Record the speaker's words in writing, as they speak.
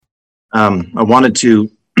I wanted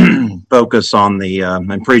to focus on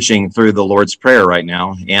I'm preaching through the Lord's Prayer right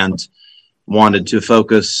now, and wanted to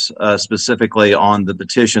focus specifically on the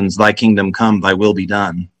petitions, Thy kingdom come, Thy will be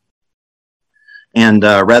done. And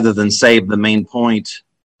rather than save the main point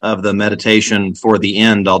of the meditation for the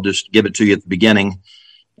end, I'll just give it to you at the beginning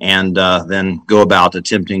and then go about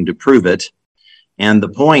attempting to prove it. And the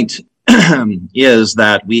point is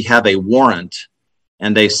that we have a warrant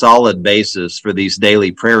and a solid basis for these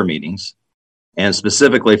daily prayer meetings, and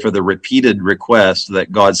specifically for the repeated request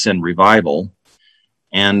that God send revival.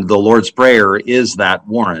 And the Lord's Prayer is that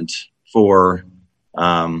warrant for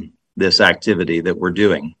this activity that we're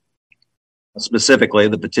doing. Specifically,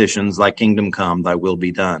 the petitions, Thy kingdom come, Thy will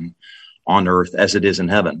be done on earth as it is in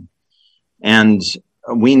heaven. And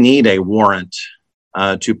we need a warrant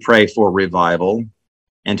to pray for revival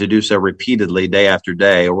and to do so repeatedly day after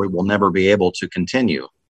day, or we will never be able to continue.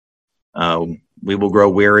 We will grow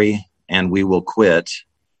weary and we will quit.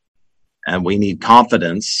 And we need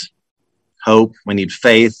confidence, hope, we need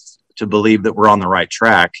faith to believe that we're on the right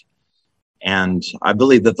track. And I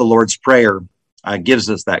believe that the Lord's Prayer gives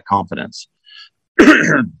us that confidence.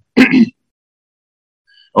 Oh,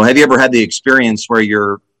 have you ever had the experience where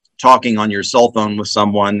you're talking on your cell phone with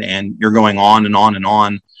someone and you're going on and on and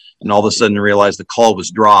on, and all of a sudden you realize the call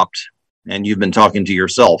was dropped and you've been talking to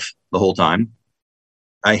yourself the whole time?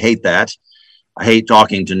 I hate that. I hate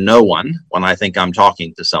talking to no one when I think I'm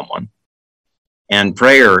talking to someone. And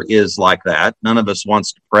prayer is like that. None of us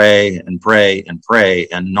wants to pray and pray and pray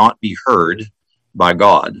and not be heard by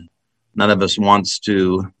God. None of us wants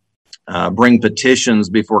to bring petitions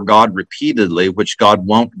before God repeatedly, which God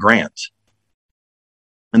won't grant.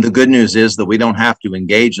 And the good news is that we don't have to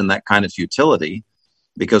engage in that kind of futility,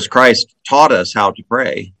 because Christ taught us how to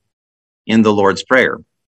pray in the Lord's Prayer.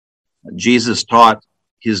 Jesus taught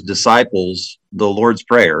his disciples the Lord's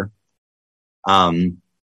Prayer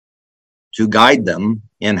to guide them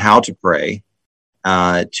in how to pray,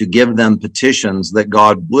 to give them petitions that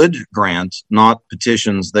God would grant, not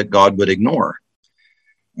petitions that God would ignore.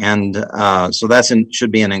 And so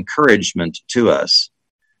should be an encouragement to us.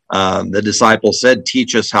 The disciple said,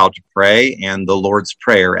 teach us how to pray, and the Lord's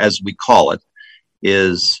Prayer, as we call it,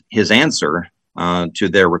 is his answer to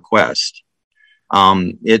their request.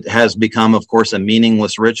 It has become, of course, a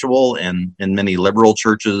meaningless ritual in many liberal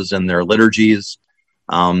churches and their liturgies.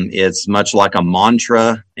 It's much like a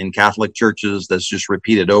mantra in Catholic churches that's just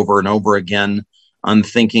repeated over and over again,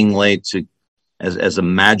 unthinkingly, as a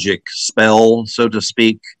magic spell, so to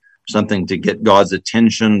speak, something to get God's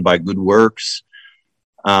attention by good works.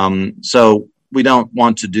 So we don't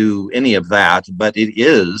want to do any of that, but it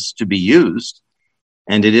is to be used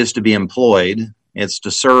and it is to be employed. It's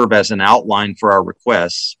to serve as an outline for our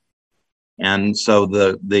requests. And so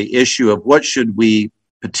the issue of what should we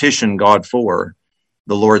petition God for,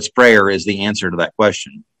 the Lord's Prayer is the answer to that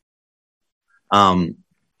question.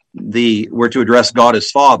 We're to address God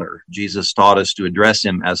as Father. Jesus taught us to address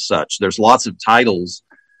him as such. There's lots of titles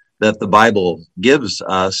that the Bible gives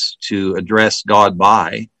us to address God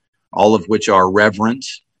by, all of which are reverent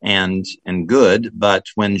and good. But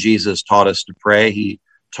when Jesus taught us to pray, he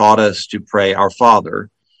taught us to pray our Father.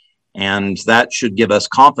 And that should give us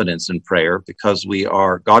confidence in prayer, because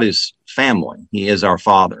God is family. He is our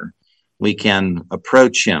Father. We can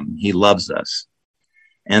approach him. He loves us.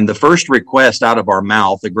 And the first request out of our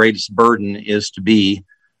mouth, the greatest burden, is to be,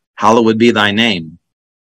 hallowed be thy name.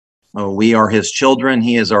 We are his children.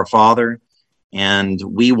 He is our Father. And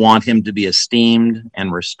we want him to be esteemed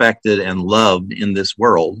and respected and loved in this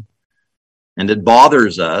world. And it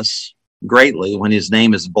bothers us greatly when his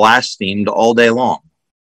name is blasphemed all day long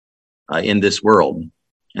in this world.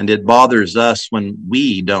 And it bothers us when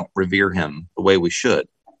we don't revere him the way we should.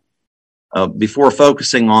 Before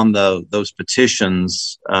focusing on those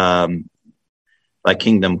petitions, thy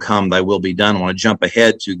kingdom come, thy will be done, I want to jump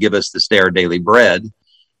ahead to give us this day our daily bread,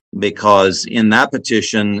 because in that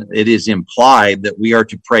petition, it is implied that we are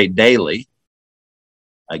to pray daily.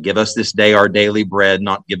 Give us this day our daily bread,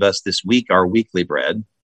 not give us this week our weekly bread.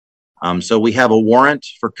 So we have a warrant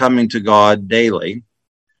for coming to God daily,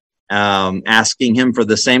 asking him for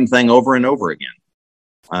the same thing over and over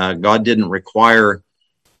again. God didn't require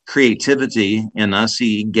creativity in us.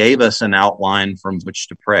 He gave us an outline from which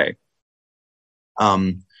to pray.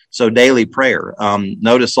 So daily prayer.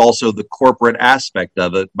 Notice also the corporate aspect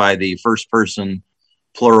of it by the first person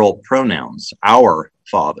plural pronouns. Our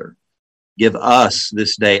Father, give us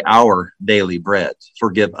this day our daily bread.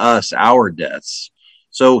 Forgive us our debts.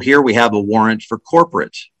 So here we have a warrant for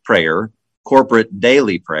corporate prayer, corporate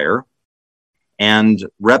daily prayer, and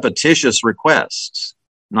repetitious requests.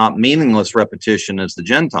 not meaningless repetition as the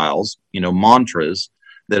Gentiles, mantras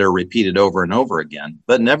that are repeated over and over again,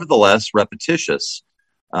 but nevertheless repetitious.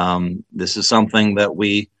 This is something that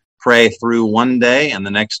we pray through one day, and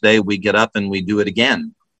the next day we get up and we do it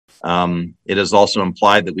again. It is also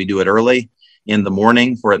implied that we do it early in the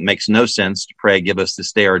morning, for it makes no sense to pray, "Give us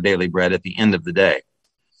this day our daily bread," at the end of the day.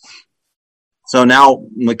 So now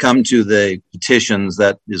when we come to the petitions,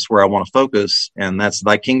 that is where I want to focus, and that's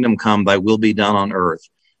 "Thy kingdom come, thy will be done on earth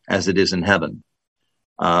as it is in heaven."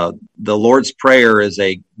 The Lord's Prayer is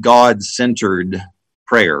a God-centered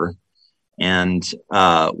prayer, and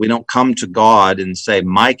we don't come to God and say,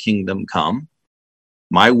 "My kingdom come,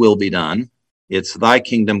 my will be done." It's "Thy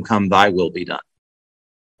kingdom come, thy will be done."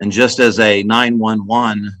 And just as a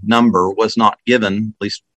 911 number was not given, at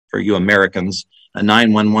least for you Americans, a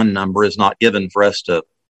 911 number is not given for us to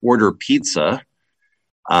order pizza.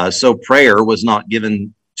 So prayer was not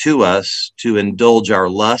given to us to indulge our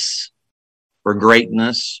lusts for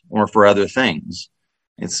greatness or for other things.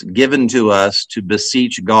 It's given to us to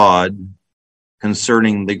beseech God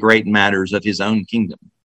concerning the great matters of his own kingdom.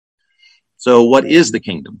 So what is the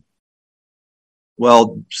kingdom?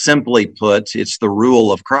 Well, simply put, it's the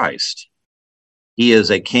rule of Christ. He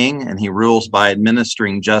is a king, and he rules by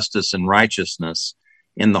administering justice and righteousness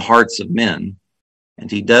in the hearts of men.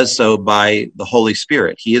 And he does so by the Holy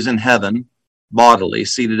Spirit. He is in heaven, bodily,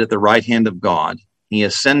 seated at the right hand of God. He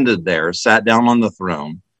ascended there, sat down on the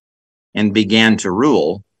throne, and began to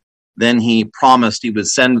rule. Then he promised he would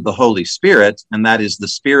send the Holy Spirit, and that is the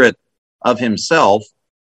Spirit of himself.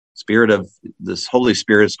 Spirit of this Holy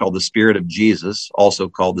Spirit is called the Spirit of Jesus, also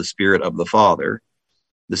called the Spirit of the Father.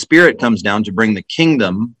 The Spirit comes down to bring the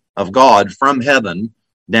kingdom of God from heaven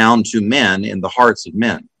down to men in the hearts of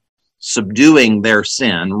men, subduing their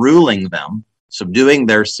sin, ruling them, subduing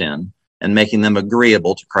their sin, and making them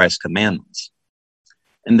agreeable to Christ's commandments.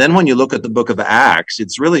 And then when you look at the book of Acts,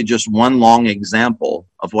 it's really just one long example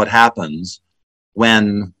of what happens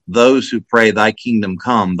when those who pray, "Thy kingdom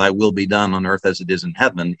come, thy will be done on earth as it is in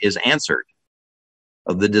heaven," is answered.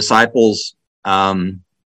 The disciples,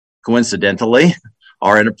 coincidentally,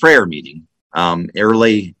 are in a prayer meeting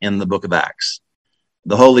early in the book of Acts.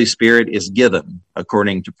 The Holy Spirit is given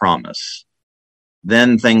according to promise.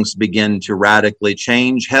 Then things begin to radically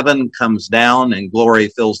change. Heaven comes down and glory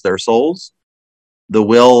fills their souls. The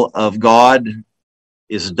will of God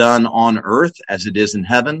is done on earth as it is in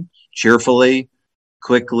heaven, cheerfully,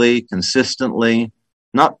 quickly, consistently,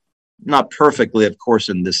 not perfectly, of course,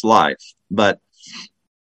 in this life, but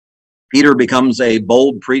Peter becomes a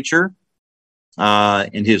bold preacher,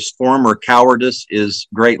 and his former cowardice is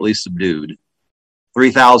greatly subdued.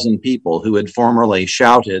 3,000 people who had formerly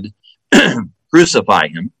shouted, "Crucify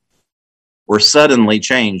him," were suddenly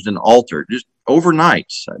changed and altered just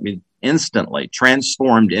overnight. Instantly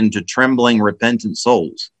transformed into trembling, repentant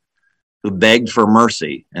souls who begged for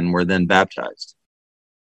mercy and were then baptized.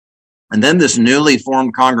 And then this newly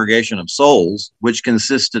formed congregation of souls, which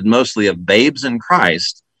consisted mostly of babes in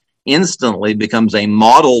Christ, instantly becomes a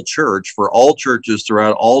model church for all churches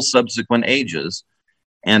throughout all subsequent ages,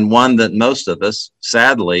 and one that most of us,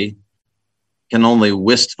 sadly, can only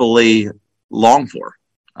wistfully long for.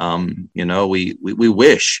 We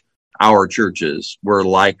wish our churches were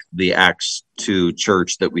like the Acts 2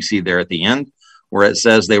 church that we see there at the end, where it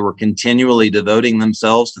says they were continually devoting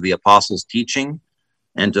themselves to the apostles' teaching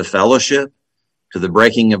and to fellowship, to the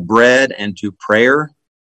breaking of bread and to prayer.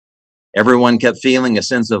 Everyone kept feeling a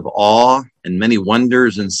sense of awe, and many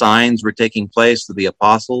wonders and signs were taking place to the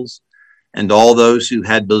apostles. And all those who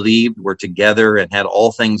had believed were together and had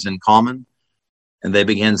all things in common. And they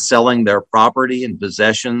began selling their property and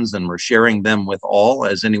possessions and were sharing them with all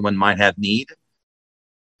as anyone might have need.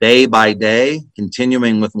 Day by day,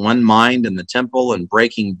 continuing with one mind in the temple and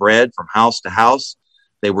breaking bread from house to house,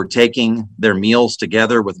 they were taking their meals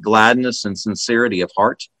together with gladness and sincerity of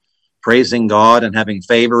heart, praising God and having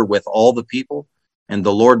favor with all the people. And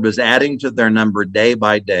the Lord was adding to their number day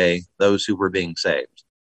by day those who were being saved.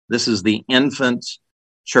 This is the infant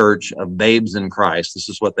church of babes in Christ. This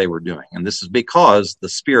is what they were doing. And this is because the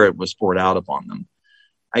Spirit was poured out upon them.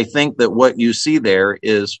 I think that what you see there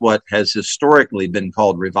is what has historically been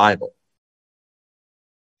called revival.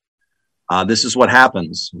 This is what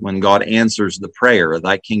happens when God answers the prayer,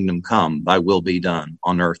 "Thy kingdom come, thy will be done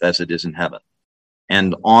on earth as it is in heaven."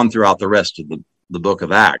 And on throughout the rest of the book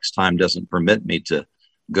of Acts. Time doesn't permit me to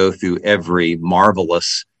go through every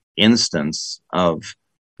marvelous instance of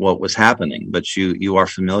what was happening, but you are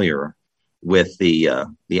familiar with the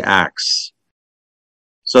Acts.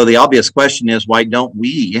 So the obvious question is, why don't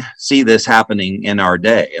we see this happening in our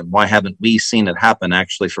day? And why haven't we seen it happen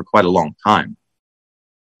actually for quite a long time?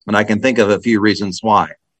 And I can think of a few reasons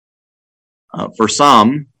why. For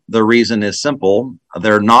some, the reason is simple.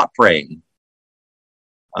 They're not praying,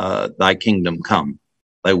 thy kingdom come,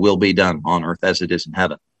 thy will be done on earth as it is in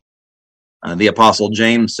heaven. The Apostle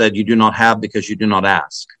James said, you do not have because you do not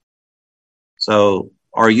ask. So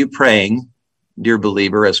are you praying, dear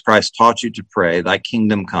believer, as Christ taught you to pray, thy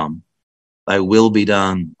kingdom come, thy will be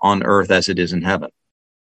done on earth as it is in heaven?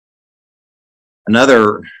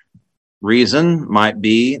 Another reason might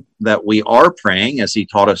be that we are praying as he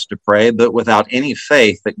taught us to pray, but without any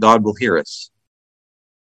faith that God will hear us.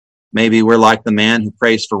 Maybe we're like the man who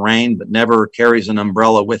prays for rain, but never carries an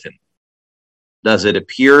umbrella with him. Does it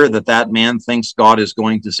appear that that man thinks God is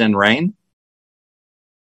going to send rain?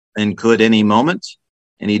 And could any moment,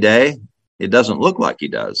 any day? It doesn't look like he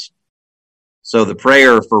does. So the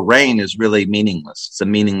prayer for rain is really meaningless. It's a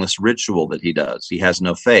meaningless ritual that he does. He has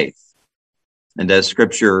no faith. And as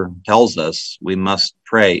scripture tells us, we must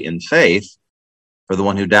pray in faith. For the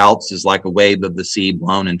one who doubts is like a wave of the sea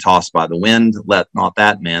blown and tossed by the wind. Let not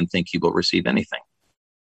that man think he will receive anything.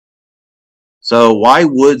 So why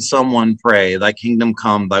would someone pray, thy kingdom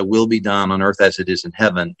come, thy will be done on earth as it is in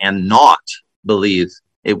heaven, and not believe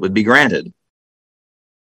it would be granted?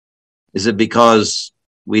 Is it because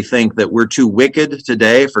we think that we're too wicked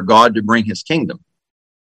today for God to bring his kingdom?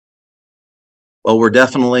 Well, we're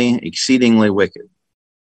definitely exceedingly wicked.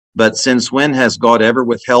 But since when has God ever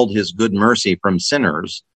withheld his good mercy from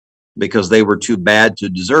sinners because they were too bad to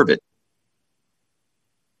deserve it?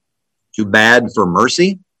 Too bad for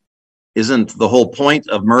mercy? Isn't the whole point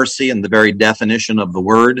of mercy and the very definition of the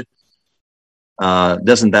word,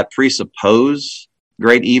 doesn't that presuppose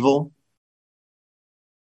great evil?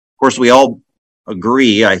 Of course, we all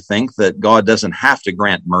agree, I think, that God doesn't have to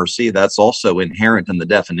grant mercy. That's also inherent in the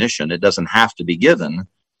definition. It doesn't have to be given.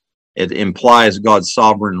 It implies God's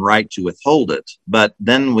sovereign right to withhold it. But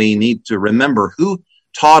then we need to remember who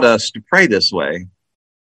taught us to pray this way.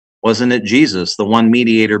 Wasn't it Jesus, the one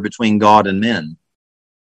mediator between God and men?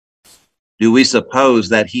 Do we suppose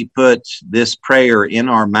that he put this prayer in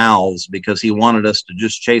our mouths because he wanted us to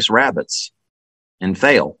just chase rabbits and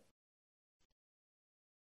fail?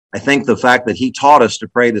 I think the fact that he taught us to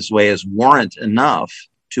pray this way is warrant enough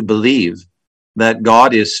to believe that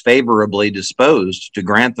God is favorably disposed to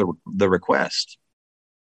grant the request.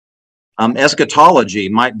 Eschatology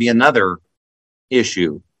might be another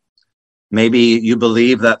issue. Maybe you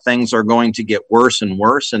believe that things are going to get worse and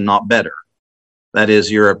worse and not better. That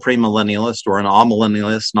is, you're a premillennialist or an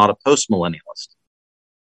amillennialist, not a postmillennialist.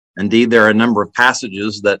 Indeed, there are a number of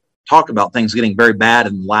passages that talk about things getting very bad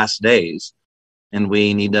in the last days, and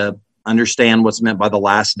we need to understand what's meant by the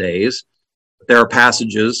last days. There are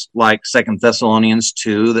passages like 2 Thessalonians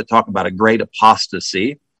 2 that talk about a great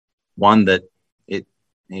apostasy, one that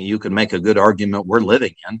you could make a good argument we're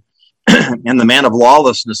living in, and the man of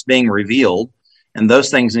lawlessness being revealed, and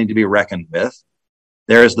those things need to be reckoned with.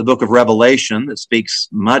 There is the book of Revelation that speaks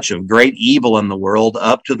much of great evil in the world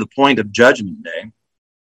up to the point of judgment day.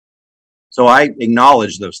 So I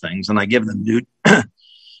acknowledge those things and I give them due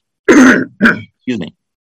excuse me.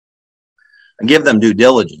 I give them due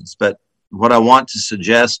diligence, but what I want to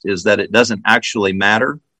suggest is that it doesn't actually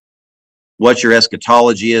matter what your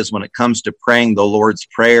eschatology is when it comes to praying the Lord's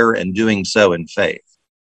Prayer and doing so in faith.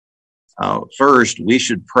 First, we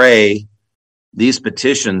should pray these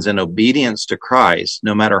petitions in obedience to Christ,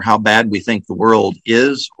 no matter how bad we think the world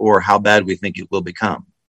is or how bad we think it will become.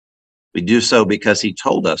 We do so because he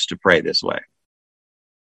told us to pray this way.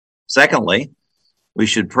 Secondly, we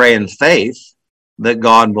should pray in faith that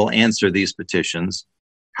God will answer these petitions,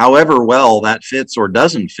 however well that fits or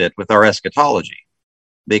doesn't fit with our eschatology,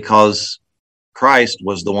 because Christ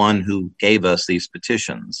was the one who gave us these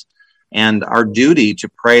petitions. And our duty to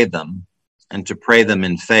pray them and to pray them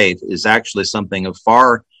in faith is actually something of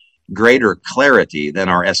far greater clarity than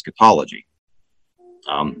our eschatology.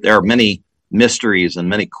 There are many mysteries and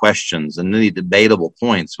many questions and many debatable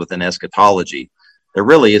points within eschatology. There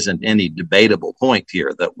really isn't any debatable point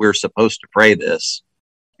here that we're supposed to pray this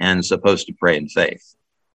and supposed to pray in faith.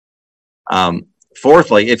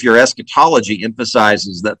 Fourthly, if your eschatology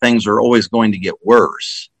emphasizes that things are always going to get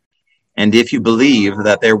worse, and if you believe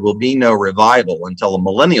that there will be no revival until a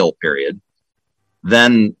millennial period,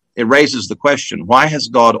 then it raises the question, why has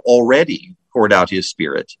God already poured out his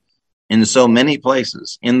Spirit in so many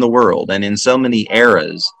places in the world and in so many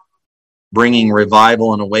eras, bringing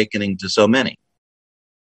revival and awakening to so many?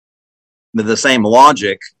 But the same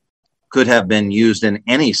logic could have been used in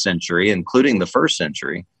any century, including the first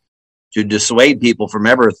century, to dissuade people from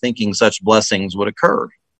ever thinking such blessings would occur.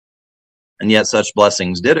 And yet such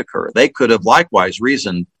blessings did occur. They could have likewise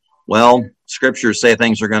reasoned, Well, scriptures say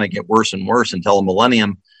things are going to get worse and worse until the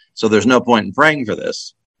millennium, so there's no point in praying for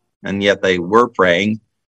this. And yet they were praying,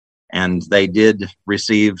 and they did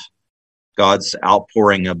receive God's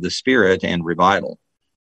outpouring of the Spirit and revival.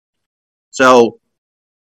 So,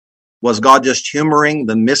 was God just humoring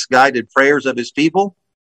the misguided prayers of his people?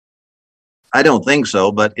 I don't think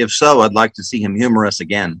so, but if so, I'd like to see him humor us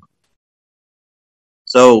again.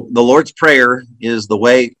 So the Lord's Prayer is the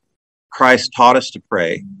way Christ taught us to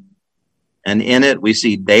pray. And in it, we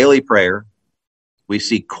see daily prayer. We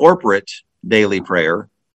see corporate daily prayer.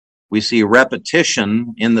 We see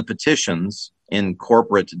repetition in the petitions in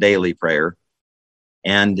corporate daily prayer.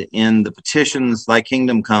 And in the petitions, thy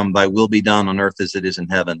kingdom come, thy will be done on earth as it is in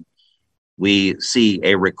heaven, we see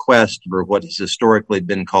a request for what has historically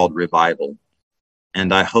been called revival.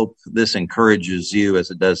 And I hope this encourages you, as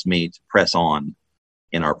it does me, to press on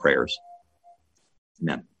in our prayers.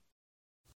 Amen.